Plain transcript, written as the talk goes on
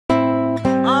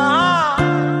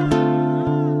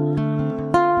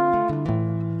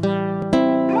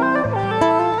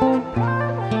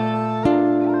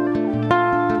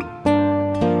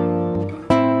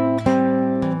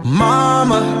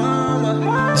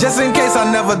Just in case I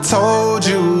never told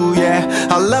you, yeah,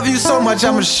 I love you so much,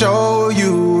 I'ma show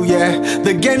you, yeah.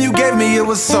 The game you gave me, it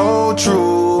was so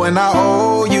true, and I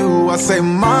owe you. I say,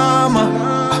 mama,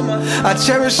 I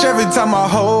cherish every time I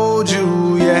hold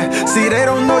you, yeah. See, they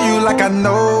don't know you like I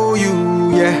know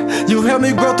you, yeah. You helped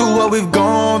me grow through what we've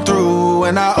gone through,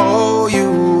 and I owe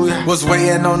you. Was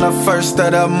waiting on the first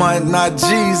of the month, not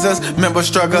Jesus. Remember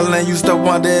struggling, used to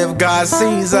wonder if God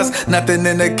sees us. Nothing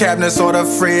in the cabinets or the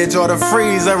fridge or the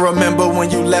freezer. Remember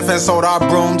when you left and sold our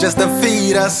broom just to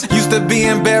feed us. Used to be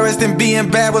embarrassed and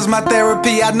being bad was my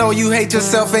therapy. I know you hate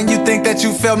yourself and you think that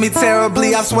you failed me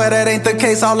terribly. I swear that ain't the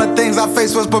case. All the things I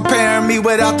faced was preparing me.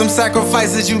 Without them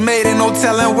sacrifices you made, ain't no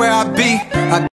telling where I'd be.